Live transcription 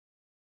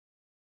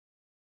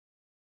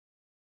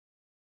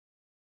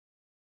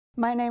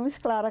My name is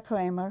Clara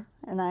Kramer,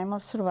 and I'm a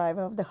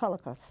survivor of the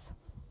Holocaust.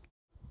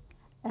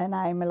 And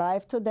I'm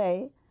alive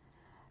today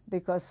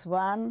because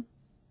one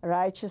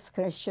righteous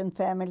Christian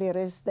family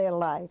risked their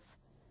life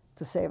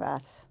to save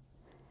us.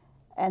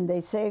 And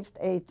they saved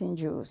 18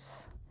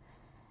 Jews.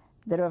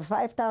 There were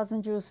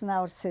 5,000 Jews in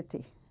our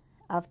city.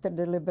 After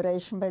the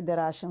liberation by the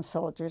Russian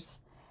soldiers,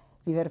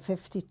 we were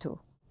 52.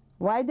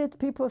 Why did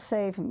people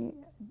save me?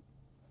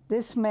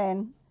 This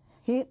man,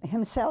 he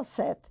himself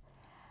said,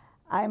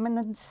 I'm an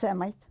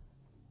anti-Semite.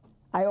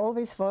 I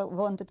always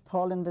wanted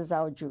Poland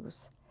without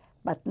Jews,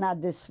 but not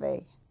this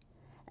way.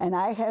 And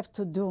I have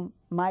to do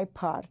my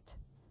part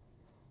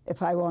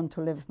if I want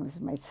to live with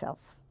myself.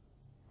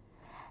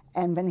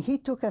 And when he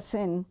took us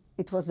in,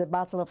 it was the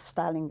Battle of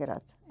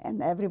Stalingrad.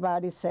 And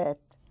everybody said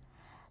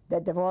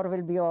that the war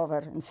will be over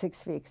in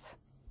 6 weeks.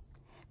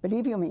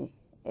 Believe you me,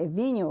 if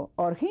we knew,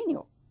 or he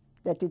knew,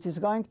 that it is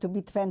going to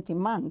be 20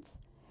 months,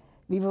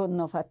 we wouldn't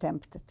have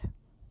attempted.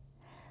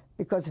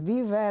 Because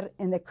we were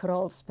in a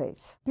crawl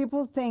space.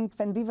 People think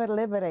when we were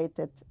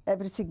liberated,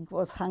 everything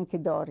was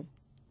hunky-dory.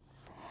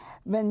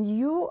 When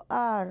you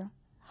are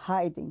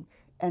hiding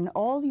and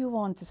all you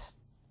want is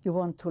you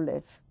want to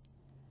live.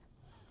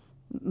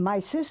 My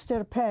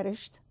sister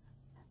perished.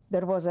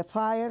 There was a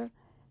fire.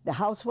 The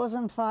house was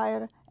on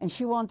fire, and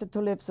she wanted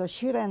to live, so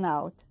she ran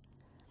out.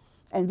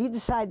 And we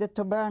decided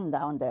to burn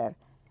down there.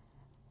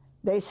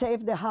 They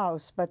saved the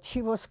house, but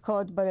she was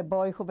caught by a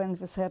boy who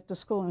went with her to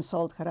school and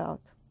sold her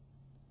out.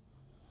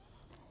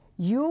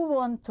 You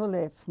want to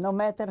live, no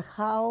matter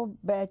how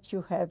bad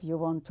you have, you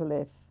want to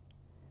live.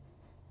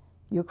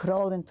 You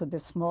crawl into the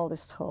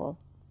smallest hole.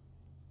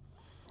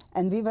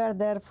 And we were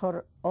there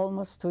for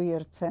almost 2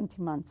 years,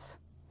 20 months.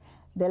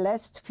 The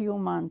last few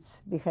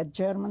months, we had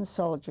German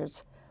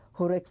soldiers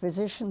who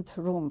requisitioned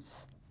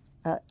rooms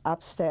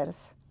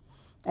upstairs,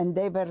 and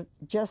they were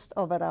just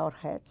over our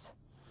heads.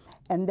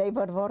 And they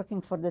were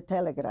working for the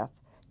telegraph.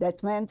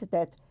 That meant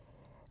that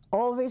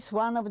always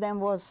one of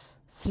them was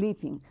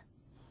sleeping.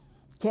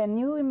 Can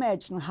you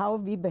imagine how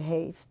we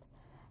behaved,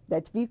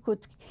 that we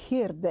could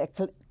hear the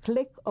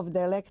click of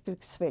the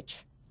electric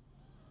switch?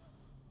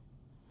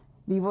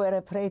 We were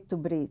afraid to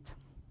breathe.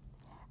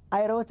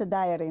 I wrote a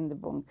diary in the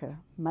bunker.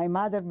 My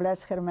mother,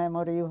 bless her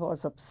memory,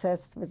 was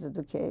obsessed with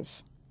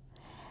education.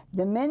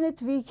 The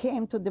minute we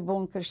came to the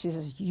bunker, she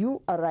says,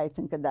 you are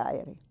writing a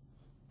diary.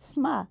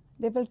 Ma,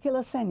 they will kill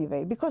us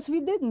anyway, because we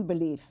didn't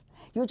believe.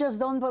 You just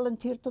don't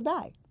volunteer to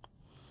die.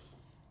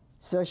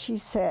 So she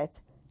said,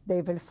 they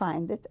will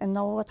find it and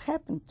know what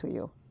happened to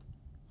you.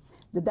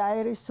 The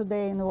diary is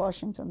today in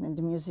Washington, in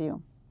the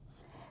museum.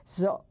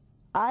 So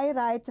I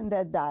write in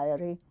that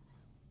diary,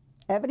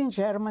 every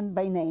German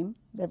by name.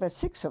 There were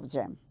 6 of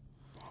them.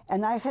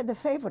 And I had a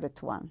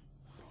favorite one,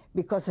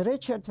 because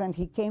Richard, when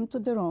he came to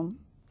the room,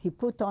 he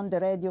put on the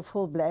radio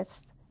full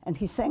blast, and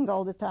he sang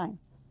all the time,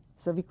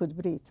 so we could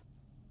breathe.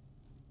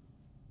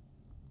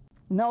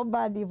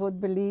 Nobody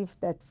would believe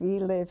that we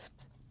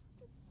lived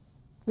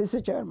with the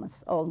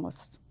Germans,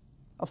 almost.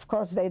 Of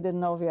course, they didn't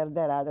know we are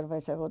there,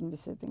 otherwise I wouldn't be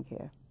sitting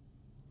here.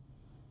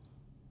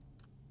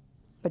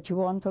 But you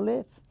want to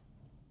live.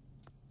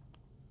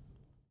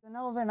 You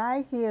know, when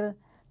I hear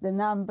the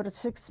number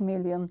 6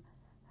 million,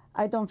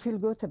 I don't feel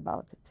good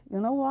about it. You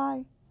know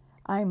why?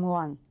 I'm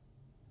one.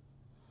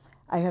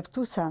 I have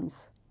 2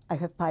 sons. I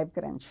have 5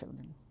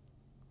 grandchildren.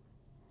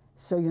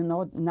 So you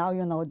know, now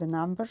you know the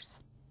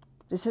numbers.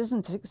 This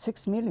isn't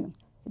 6 million.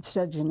 It's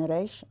a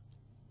generation.